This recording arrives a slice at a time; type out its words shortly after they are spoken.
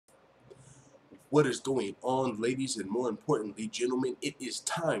What is going on, ladies, and more importantly, gentlemen? It is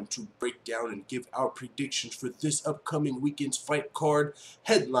time to break down and give our predictions for this upcoming weekend's fight card,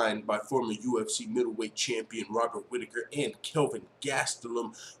 headlined by former UFC middleweight champion Robert Whittaker and Kelvin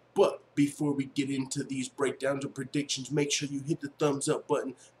Gastelum. But before we get into these breakdowns and predictions, make sure you hit the thumbs up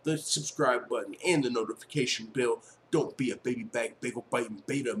button, the subscribe button, and the notification bell. Don't be a baby back bagel biting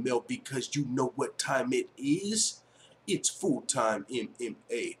beta male, because you know what time it is. It's full-time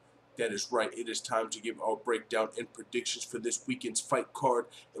MMA. That is right, it is time to give our breakdown and predictions for this weekend's fight card,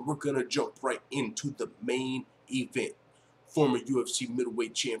 and we're going to jump right into the main event. Former UFC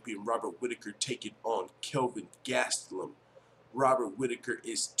middleweight champion Robert Whittaker taking on Kelvin Gastelum. Robert Whittaker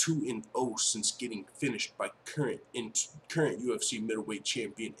is 2-0 since getting finished by current UFC middleweight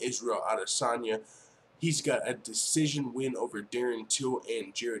champion Israel Adesanya. He's got a decision win over Darren Till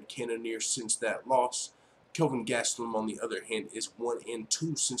and Jared Cannonier since that loss. Kelvin Gastelum, on the other hand, is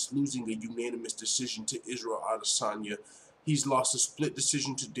 1-2 since losing a unanimous decision to Israel Adesanya. He's lost a split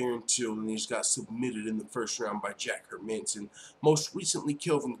decision to Darren Till, and he's got submitted in the first round by Jack Hermanson. Most recently,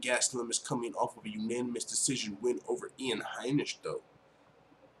 Kelvin Gastelum is coming off of a unanimous decision win over Ian Heinisch, though.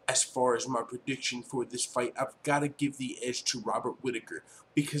 As far as my prediction for this fight, I've got to give the edge to Robert Whittaker,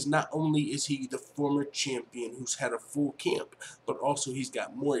 because not only is he the former champion who's had a full camp, but also he's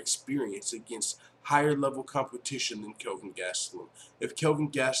got more experience against higher level competition than Kelvin Gastelum. If Kelvin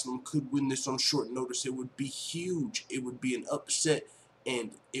Gastelum could win this on short notice, it would be huge. It would be an upset,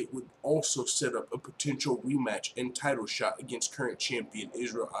 and it would also set up a potential rematch and title shot against current champion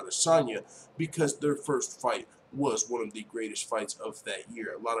Israel Adesanya, because their first fight was one of the greatest fights of that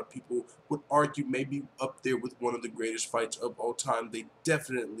year. A lot of people would argue maybe up there with one of the greatest fights of all time. They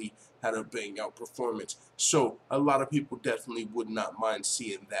definitely had a bang out performance. So a lot of people definitely would not mind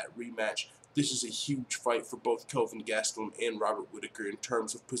seeing that rematch. This is a huge fight for both Kelvin Gastelum and Robert Whittaker in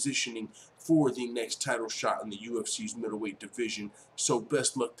terms of positioning for the next title shot in the UFC's middleweight division. So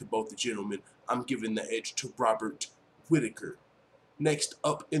best luck to both the gentlemen. I'm giving the edge to Robert Whittaker. Next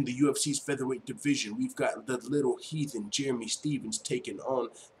up in the UFC's featherweight division, we've got the little heathen Jeremy Stephens taking on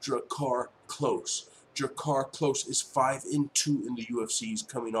Drakkar Klose. Drakkar Klose is 5-2 in the UFC. He's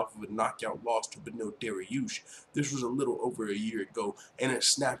coming off of a knockout loss to Beneil Dariush. This was a little over a year ago, and it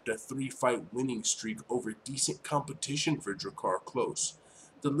snapped a 3-fight winning streak over decent competition for Drakkar Klose.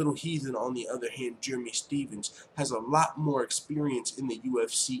 The little heathen, on the other hand, Jeremy Stephens, has a lot more experience in the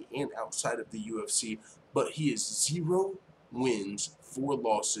UFC and outside of the UFC, but he is 0 wins, 4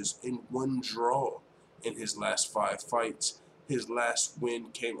 losses, and 1 draw in his last 5 fights. His last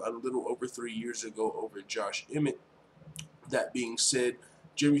win came a little over 3 years ago over Josh Emmett. That being said,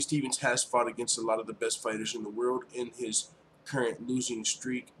 Jeremy Stephens has fought against a lot of the best fighters in the world in his current losing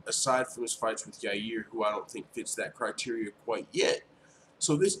streak, aside from his fights with Yair, who I don't think fits that criteria quite yet.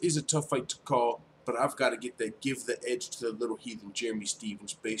 So this is a tough fight to call, but I've got to give the edge to the little heathen Jeremy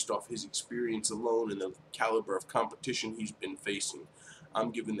Stephens based off his experience alone and the caliber of competition he's been facing.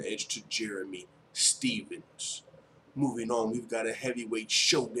 I'm giving the edge to Jeremy Stephens. Moving on, we've got a heavyweight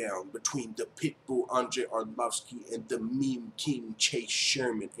showdown between the Pitbull Andrei Arlovski and the Meme King Chase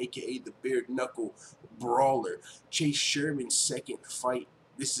Sherman, aka the Bare Knuckle Brawler. Chase Sherman's second fight.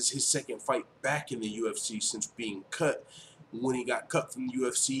 This is his second fight back in the UFC since being cut. When he got cut from the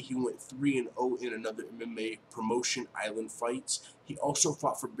UFC, he went 3-0 in another MMA promotion, Island Fights. He also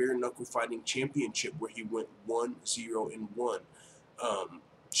fought for Bare Knuckle Fighting Championship, where he went 1-0-1.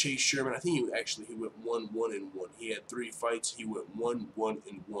 Chase Sherman, I think he went 1-1-1. He had 3 fights. He went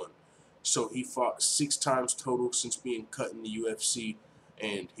 1-1-1. So he fought 6 times total since being cut in the UFC,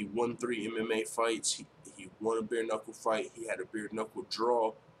 and he won 3 MMA fights. He won a bare knuckle fight. He had a bare knuckle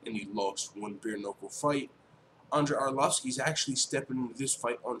draw, and he lost 1 bare knuckle fight. Andrei Arlovski is actually stepping into this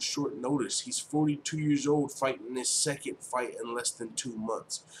fight on short notice. He's 42 years old, fighting his second fight in less than 2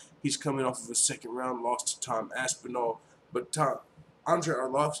 months. He's coming off of a second round loss to Tom Aspinall, but Andrei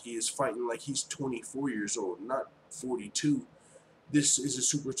Arlovski is fighting like he's 24 years old, not 42. This is a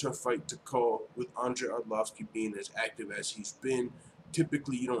super tough fight to call, with Andrei Arlovski being as active as he's been.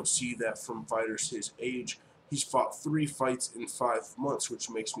 Typically, you don't see that from fighters his age. He's fought 3 fights in 5 months, which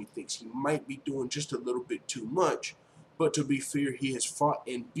makes me think he might be doing just a little bit too much. But to be fair, he has fought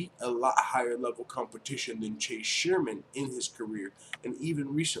and beat a lot higher level competition than Chase Sherman in his career, and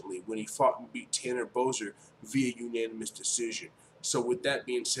even recently when he fought and beat Tanner Boser via unanimous decision. So with that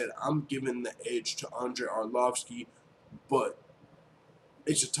being said, I'm giving the edge to Andrei Arlovski, but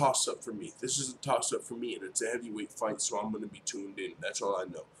it's a toss-up for me. This is a toss-up for me, and it's a heavyweight fight, so I'm going to be tuned in. That's all I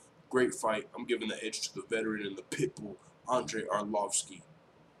know. Great fight. I'm giving the edge to the veteran and the pitbull, Andrei Arlovski.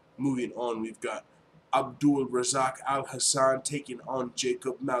 Moving on, we've got Abdul Razak Al Hassan taking on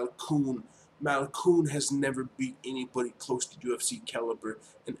Jacob Malkoun. Malkoun has never beat anybody close to UFC caliber,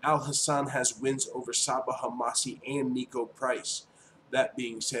 and Al Hassan has wins over Sabah Hamasi and Nico Price. That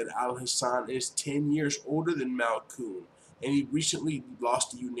being said, Al Hassan is 10 years older than Malkoun, and he recently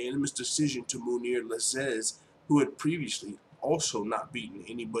lost a unanimous decision to Munir Lazzez, who had previously also not beaten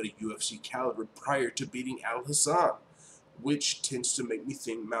anybody UFC caliber prior to beating Al Hassan, which tends to make me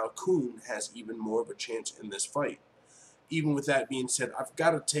think Malkoun has even more of a chance in this fight. Even with that being said, I've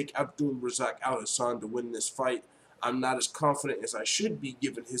got to take Abdul Razak Al Hassan to win this fight. I'm not as confident as I should be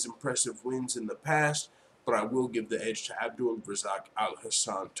given his impressive wins in the past, but I will give the edge to Abdul Razak Al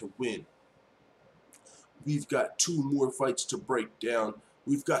Hassan to win. We've got two more fights to break down.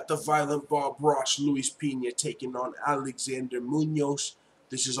 We've got the Violent Bob Ross Luis Pena taking on Alexander Munoz.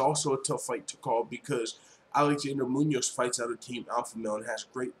 This is also a tough fight to call because Alexander Munoz fights out of Team Alpha Male and has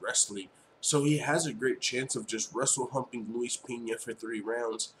great wrestling. So he has a great chance of just wrestle humping Luis Pena for 3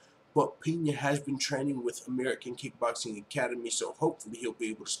 rounds. But Pena has been training with American Kickboxing Academy, so hopefully he'll be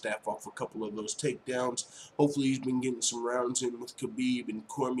able to staff off a couple of those takedowns. Hopefully he's been getting some rounds in with Khabib and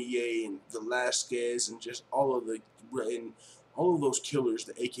Cormier and Velasquez and just all of those killers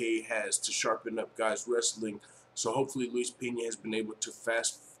the AKA has to sharpen up guys' wrestling. So hopefully Luis Pena has been able to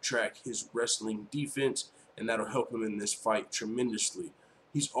fast track his wrestling defense, and that'll help him in this fight tremendously.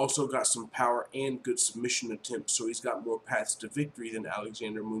 He's also got some power and good submission attempts, so he's got more paths to victory than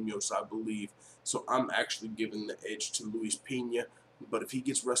Alexander Munoz, I believe. So I'm actually giving the edge to Luis Pena, but if he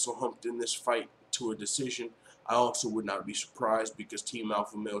gets wrestle humped in this fight to a decision, I also would not be surprised because Team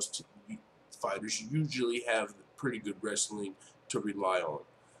Alpha Male's fighters usually have pretty good wrestling to rely on.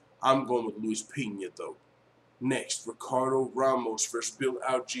 I'm going with Luis Pena, though. Next, Ricardo Ramos versus Bill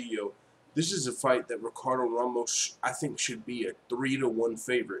Algeo. This is a fight that Ricardo Ramos, I think, should be a 3-1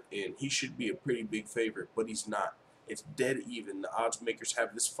 favorite in. He should be a pretty big favorite, but he's not. It's dead even. The odds makers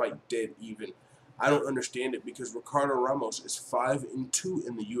have this fight dead even. I don't understand it because Ricardo Ramos is 5-2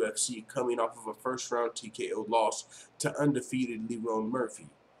 in the UFC, coming off of a first-round TKO loss to undefeated Lerone Murphy.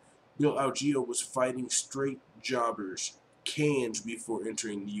 Bill Algeo was fighting straight jobbers, cans, before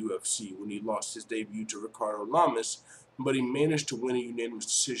entering the UFC when he lost his debut to Ricardo Lamas, but he managed to win a unanimous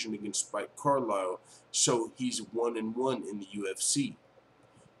decision against Spike Carlyle, so he's 1-1 in the UFC.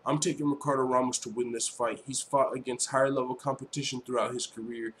 I'm taking Ricardo Ramos to win this fight. He's fought against higher level competition throughout his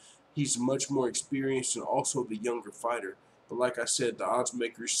career. He's much more experienced and also the younger fighter. But like I said, the odds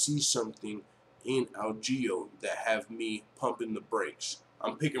makers see something in Algeo that have me pumping the brakes.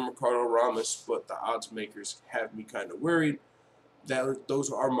 I'm picking Ricardo Ramos, but the odds makers have me kind of worried.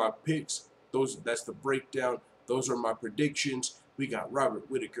 Those are my picks. That's the breakdown. Those are my predictions. We got Robert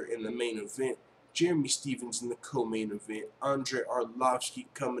Whittaker in the main event, Jeremy Stephens in the co-main event, Andrei Arlovsky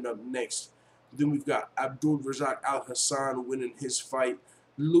coming up next. Then we've got Abdul Razak Al Hassan winning his fight,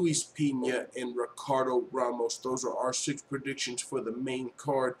 Luis Pena and Ricardo Ramos. Those are our 6 predictions for the main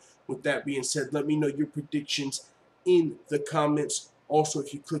card. With that being said, let me know your predictions in the comments. Also,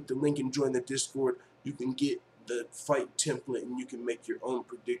 if you click the link and join the Discord, you can get the fight template and you can make your own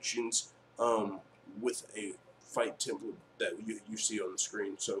predictions with a fight template that you see on the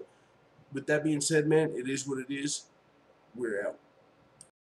screen. So with that being said, man, it is what it is. We're out.